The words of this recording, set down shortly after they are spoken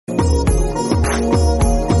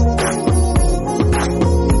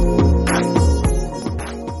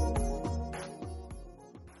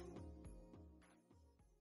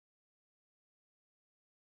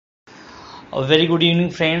A very good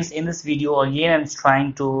evening, friends. In this video, again, I'm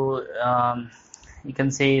trying to, you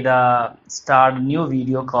can say, the start a new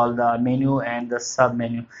video called the menu and the sub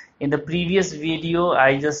menu. In the previous video,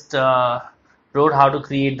 I just wrote how to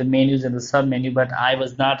create the menus and the sub menu, but I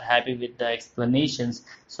was not happy with the explanations.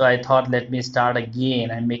 So I thought, let me start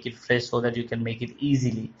again and make it fresh so that you can make it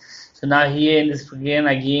easily. So now here in this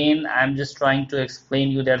again, I'm just trying to explain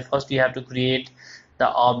you that first you have to create the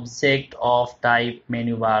object of type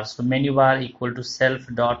menu bar. So menu bar equal to self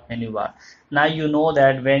dot menu bar. Now you know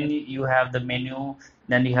that when you have the menu,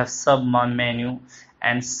 then you have sub menu,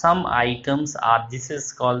 and some items are, this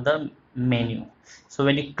is called the menu. So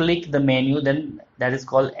when you click the menu, then that is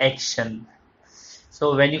called action.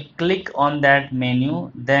 So when you click on that menu,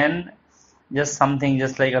 then just something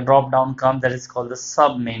just like a drop down comes, that is called the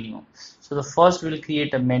sub menu. So the first will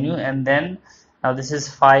create a menu, and then now this is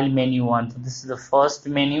file menu 1. So this is the first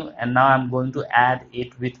menu, and now I'm going to add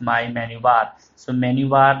it with my menu bar. So menu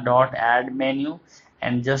bar dot add menu,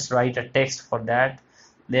 and just write a text for that.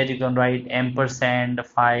 There you can write ampersand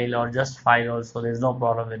file or just file also, there's no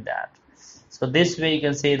problem with that. So this way you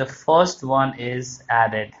can say the first one is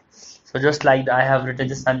added. So just like I have written,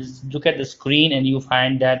 just look at the screen and you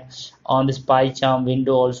find that on this PyCharm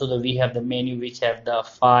window also we have the menu which have the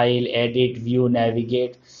file, edit, view,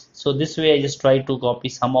 navigate. So this way I just try to copy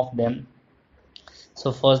some of them.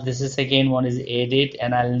 So first this is, second one is edit,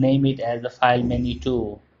 and I'll name it as the file menu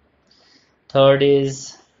 2. Third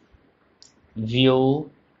is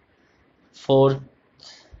view. Fourth,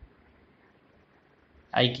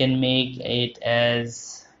 I can make it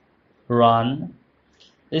as run.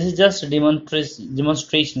 This is just a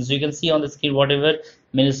demonstration, so you can see on the screen whatever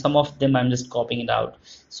menu, some of them I'm just copying it out.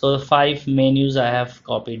 So the 5 menus I have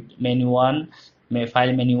copied: menu 1,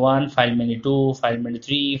 file menu 1, file menu 2, file menu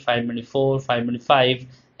 3, file menu 4, file menu 5,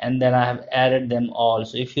 and then I have added them all.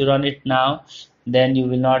 So if you run it now, then you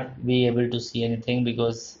will not be able to see anything,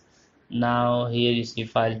 because now here you see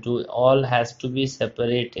file 2, all has to be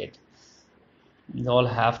separated. They all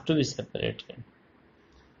have to be separated.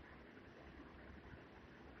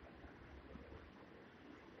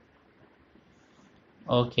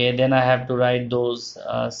 Okay, then I have to write those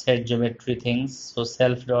set geometry things. So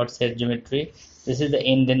self dot set geometry. This is the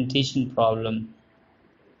indentation problem.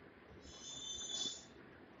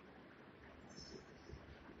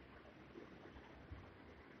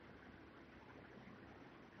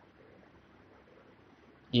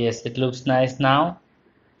 Yes, it looks nice now.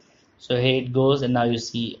 So here it goes, and now you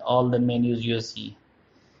see all the menus you see.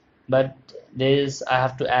 But there is, I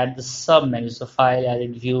have to add the sub menu. So file,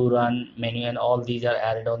 edit, view, run, menu, and all these are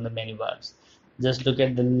added on the menu bars. Just look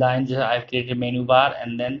at the lines. I've created a menu bar,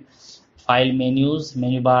 and then file menus,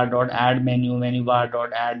 menu bar dot add menu bar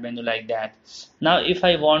dot add menu, like that. Now if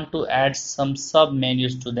I want to add some sub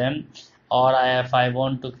menus to them, or if I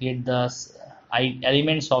want to create the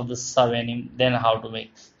elements of the sub menu, then how to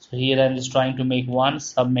make. So here I'm just trying to make one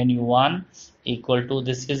sub menu 1 equal to,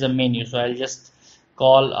 this is a menu, so I'll just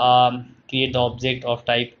call create the object of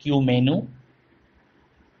type q menu,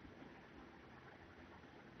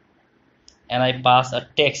 and I pass a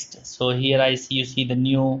text. So here I see, you see the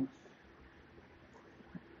new,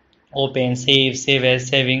 open, save as,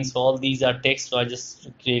 saving. So all these are text, so I just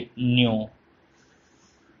create new.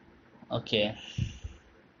 Okay,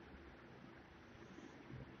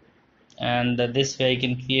 and this way I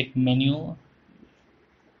can create menu.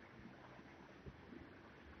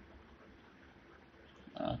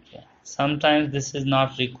 Okay, sometimes this is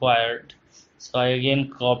not required, so I again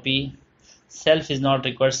copy. Self is not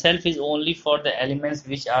required. Self is only for the elements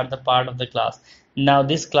which are the part of the class. Now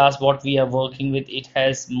this class what we are working with, it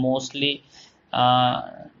has mostly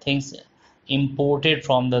things imported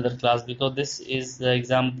from the other class, because this is the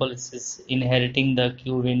example, this is inheriting the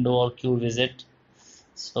queue window or queue visit.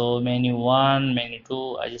 So menu 1, menu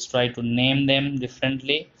 2, I just try to name them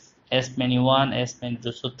differently. S menu 1, S menu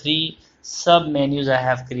 2. So 3 sub menus I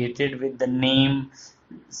have created with the name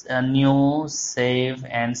new, save,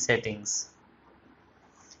 and settings.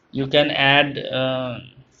 You can add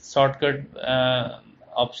shortcut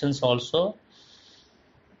options also.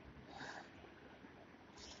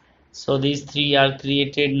 So these 3 are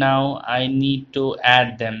created. Now I need to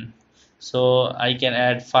add them. So I can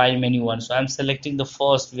add file menu 1. So I'm selecting the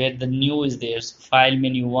first where the new is there. So file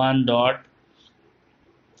menu 1 dot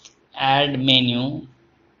add menu,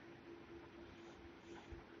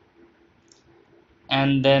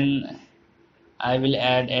 and then I will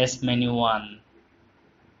add S menu 1.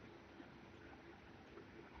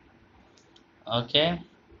 Okay,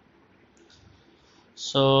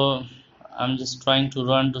 so I'm just trying to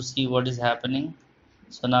run to see what is happening.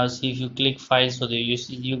 So now see, if you click file, so there you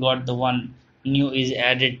see you got the one new is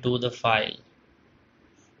added to the file.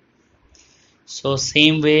 So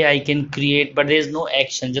same way I can create, but there is no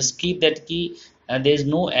action. Just keep that key. There is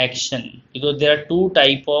no action because there are two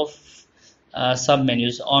type of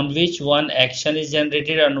submenus on which one action is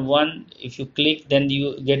generated, and one if you click then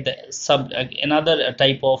you get the another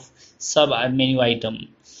type of sub menu item.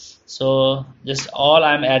 So just all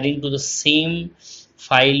I'm adding to the same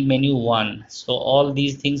file menu one. So all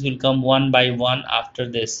these things will come one by one after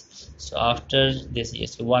this. So after this,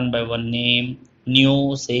 yes, one by one: name,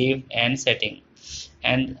 new, save, and setting,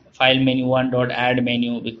 and file menu one dot add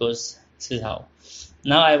menu, because this is how.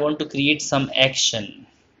 Now I want to create some action.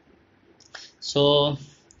 So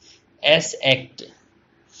as act,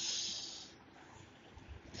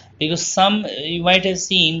 because some you might have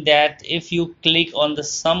seen that if you click on the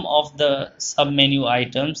sum of the submenu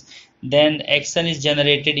items, then action is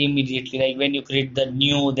generated immediately. Like when you create the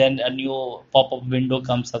new, then a new pop-up window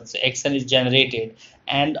comes up, so action is generated.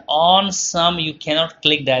 And on sum you cannot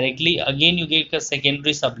click directly, again you get a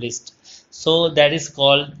secondary sublist. So that is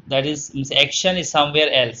called, that is means action is somewhere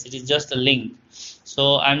else, it is just a link.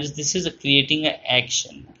 So I'm just, this is a creating an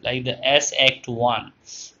action like the s act 1.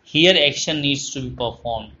 Here action needs to be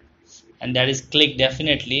performed, and that is click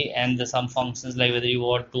definitely. And the some functions like whether you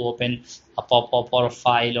want to open a pop-up or a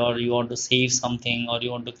file, or you want to save something, or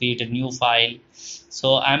you want to create a new file.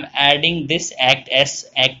 So I'm adding this act as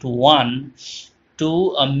act 1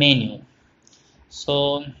 to a menu.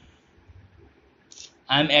 So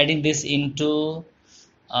I'm adding this into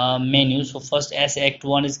menu. So first as act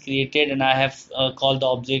 1 is created, and I have called the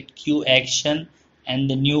object q action and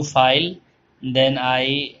the new file. Then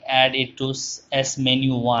I add it to s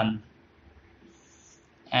menu 1,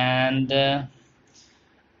 and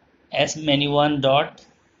s menu 1 dot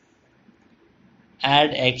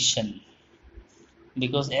add action,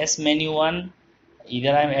 because s menu 1, either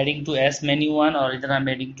I'm adding to s menu 1 or either I'm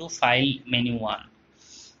adding to file menu 1.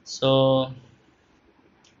 So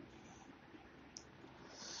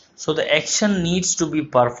the action needs to be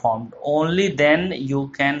performed, only then you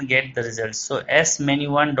can get the results. So s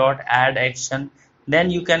menu 1 dot add action,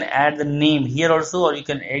 then you can add the name here also, or you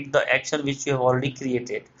can add the action which you have already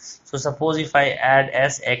created. So suppose if I add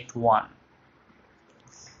s act 1,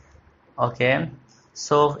 okay,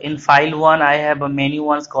 so in file 1 I have a menu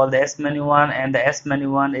once called the s menu 1, and the s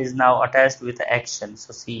menu 1 is now attached with the action.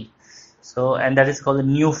 So see, so and that is called a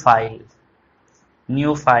new file.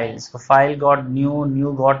 New file, so file got new,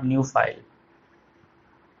 new got new file.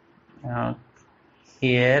 uh,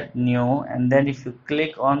 Here new, and then if you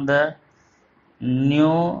click on the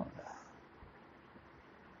new,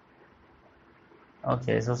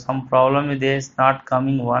 okay, so some problem with this, not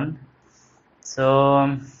coming one.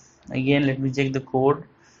 So again let me check the code,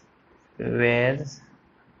 where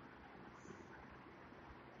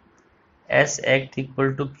s act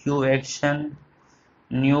equal to q action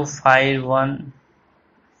new file 1,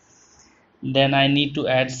 then I need to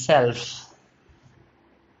add self.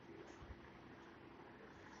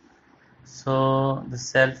 So the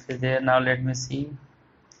self is there. Now let me see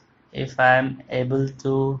if I am able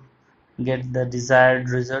to get the desired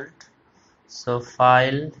result. So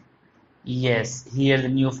file, yes, here the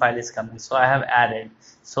new file is coming, so I have added.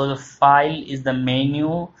 So the file is the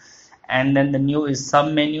menu, and then the new is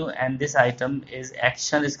sub menu, and this item is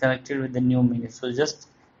action is connected with the new menu. So just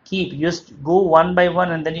go one by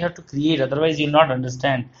one, and then you have to create, otherwise you'll not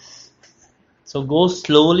understand. So go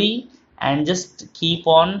slowly and just keep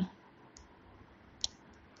on.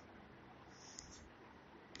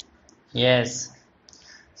 Yes,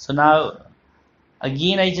 so now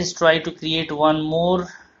again I just try to create one more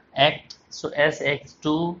act. So s act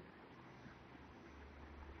 2,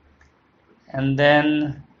 and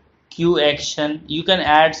then q action. You can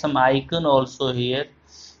add some icon also here.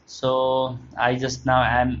 So I just now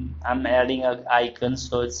I'm adding a icon.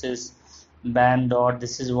 So it says band dot,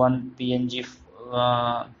 this is one png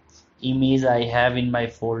image I have in my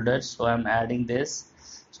folder, so I'm adding this.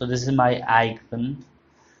 So this is my icon,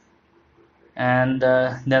 and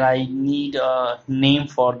then I need a name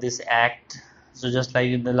for this act. So just like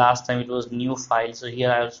in the last time it was new file, so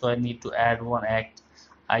here also I need to add one act.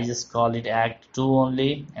 I just call it act 2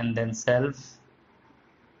 only, and then self.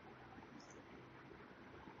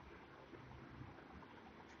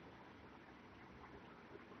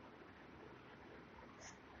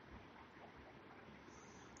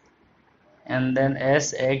 And then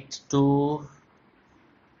s act 2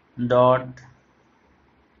 dot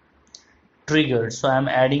triggered. So I'm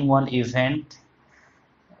adding one event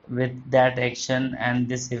with that action, and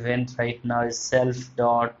this event right now is self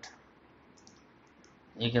dot,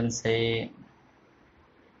 you can say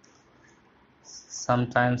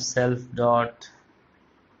sometimes self dot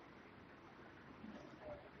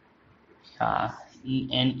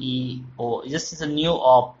neo, just is a new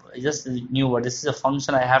op, just a new word. This is a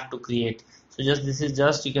function I have to create. So just this is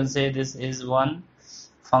just, you can say this is one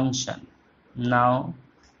function. Now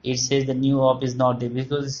it says the new op is not there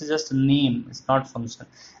because this is just a name, it's not function.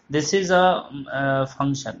 This is a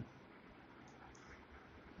function.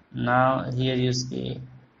 Now here you see,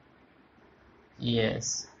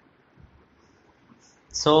 yes.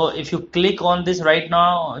 So if you click on this right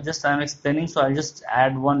now, just I'm explaining, so I'll just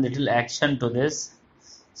add one little action to this.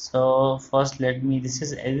 So first let me, this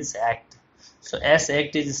is else act. So s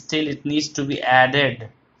act is still, it needs to be added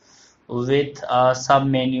with a sub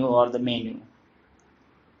menu or the menu.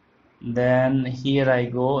 Then here I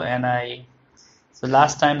go and so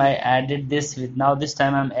last time I added this with, now this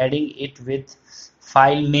time I'm adding it with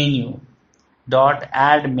file menu dot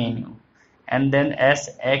add menu and then s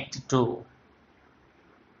act 2.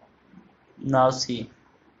 Now see,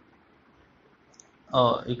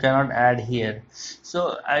 oh, you cannot add here.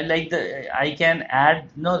 So I like the, I can add,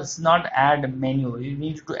 no, it's not add menu, you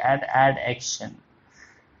need to add action,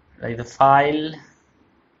 like the file.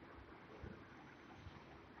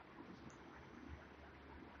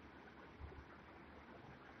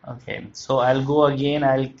 Okay, so I'll go again,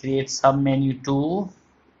 I'll create submenu 2.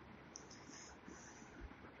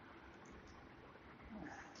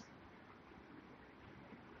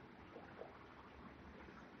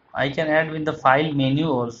 I can add with the file menu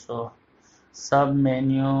also,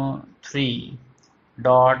 submenu 3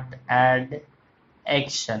 dot add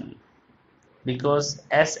action, because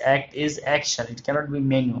s act is action, it cannot be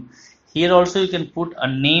menu. Here also you can put a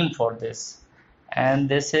name for this, and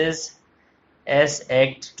this is s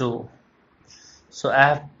act 2. So I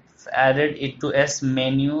have added it to s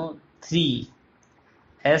menu 3,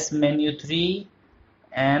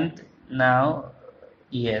 and now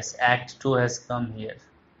yes, act 2 has come here.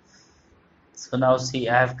 So now see,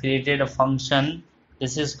 I have created a function.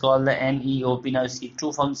 This is called the neop. Now you see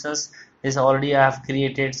two functions. This already I have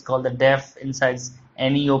created. It's called the def inside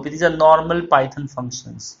neop. These are normal Python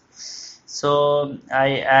functions. So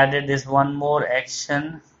I added this one more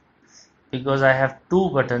action because I have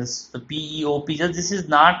two buttons. The PEOP. Just this is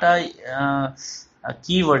not a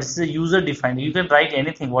keyword. This is a user defined. You can write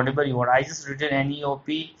anything, whatever you want. I just written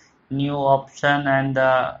neop, new option, and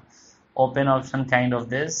open option kind of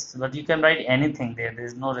this, but you can write anything there. There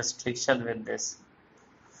is no restriction with this.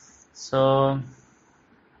 So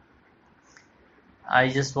I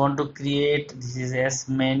just want to create, this is s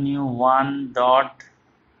menu 1 dot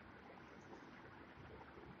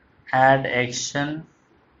add action.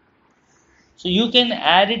 So you can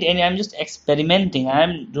add it, and I'm just experimenting.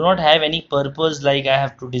 Do not have any purpose like I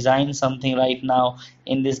have to design something right now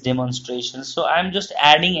in this demonstration. So I'm just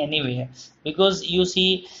adding anyway, because you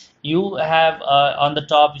see, you have on the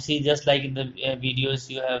top, you see, just like in the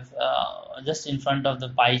videos, you have just in front of the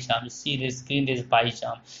pie chart, you see the screen, there is pie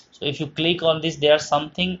chart. So if you click on this, there are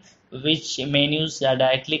something which menus are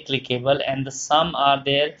directly clickable, and the some are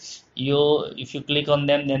there. If you click on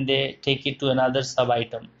them, then they take it to another sub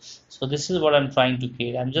item. So this is what I'm trying to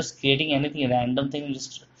create. I'm just creating anything random thing,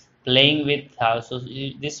 just playing with how. So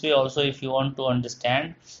this way also, if you want to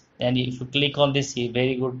understand, then if you click on this, see,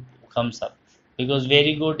 very good comes up, because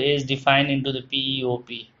very good is defined into the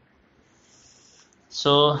PEOP.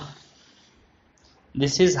 So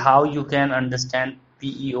this is how you can understand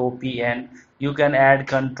PEOP, and you can add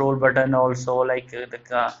control button also, like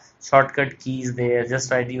the shortcut keys there, just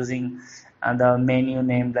right using the menu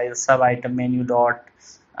name, like the sub item menu dot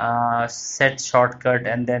set shortcut,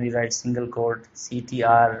 and then you write single quote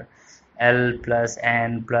CTR L plus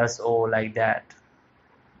N plus O, like that.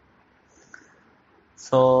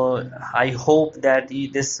 So I hope that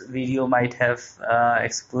this video might have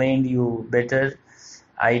explained you better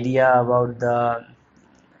idea about the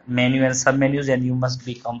menu and submenus, and you must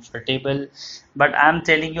be comfortable. But I'm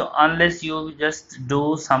telling you, unless you just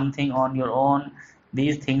do something on your own,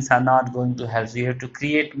 these things are not going to help. So you have to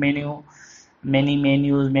create many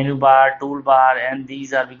menus, menu bar, toolbar, and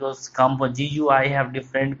these are because GUI have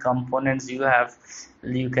different components.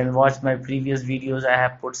 You can watch my previous videos. I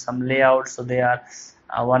have put some layouts, so they are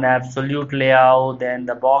one absolute layout, then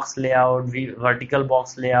the box layout, vertical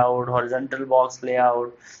box layout, horizontal box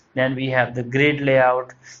layout, then we have the grid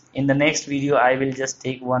layout. In the next video, I will just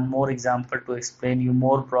take one more example to explain you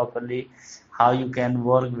more properly how you can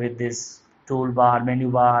work with this toolbar, menu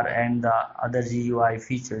bar, and the other GUI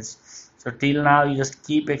features. So till now, you just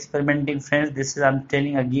keep experimenting, friends. This is, I'm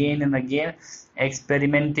telling again and again,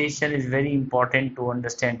 experimentation is very important to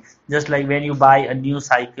understand. Just like when you buy a new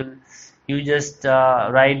cycle, you just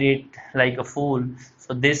write it like a fool.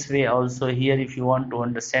 So this way also here, if you want to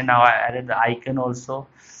understand how I added the icon also,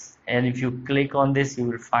 and if you click on this, you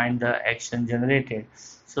will find the action generated.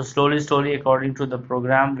 So slowly according to the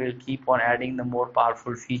program, we'll keep on adding the more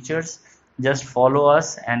powerful features. Just follow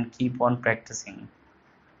us and keep on practicing.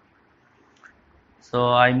 So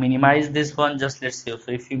I minimize this one. Just let's see.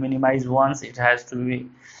 So if you minimize once, it has to be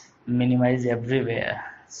minimized everywhere.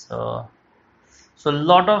 So a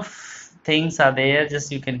lot of things are there,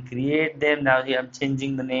 just you can create them. Now here I'm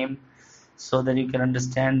changing the name so that you can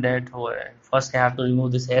understand that. First I have to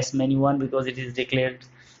remove this s menu one because it is declared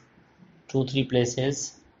 2-3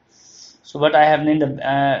 places. So what I have named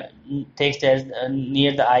the text as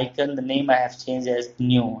near the icon, the name I have changed as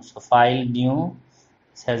new. So file new,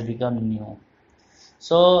 this has become new.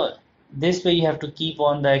 So this way you have to keep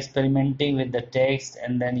on the experimenting with the text,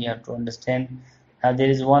 and then you have to understand. There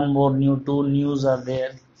is one more new, two news are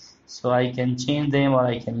there, so I can change them or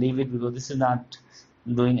I can leave it because this is not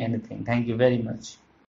doing anything. Thank you very much.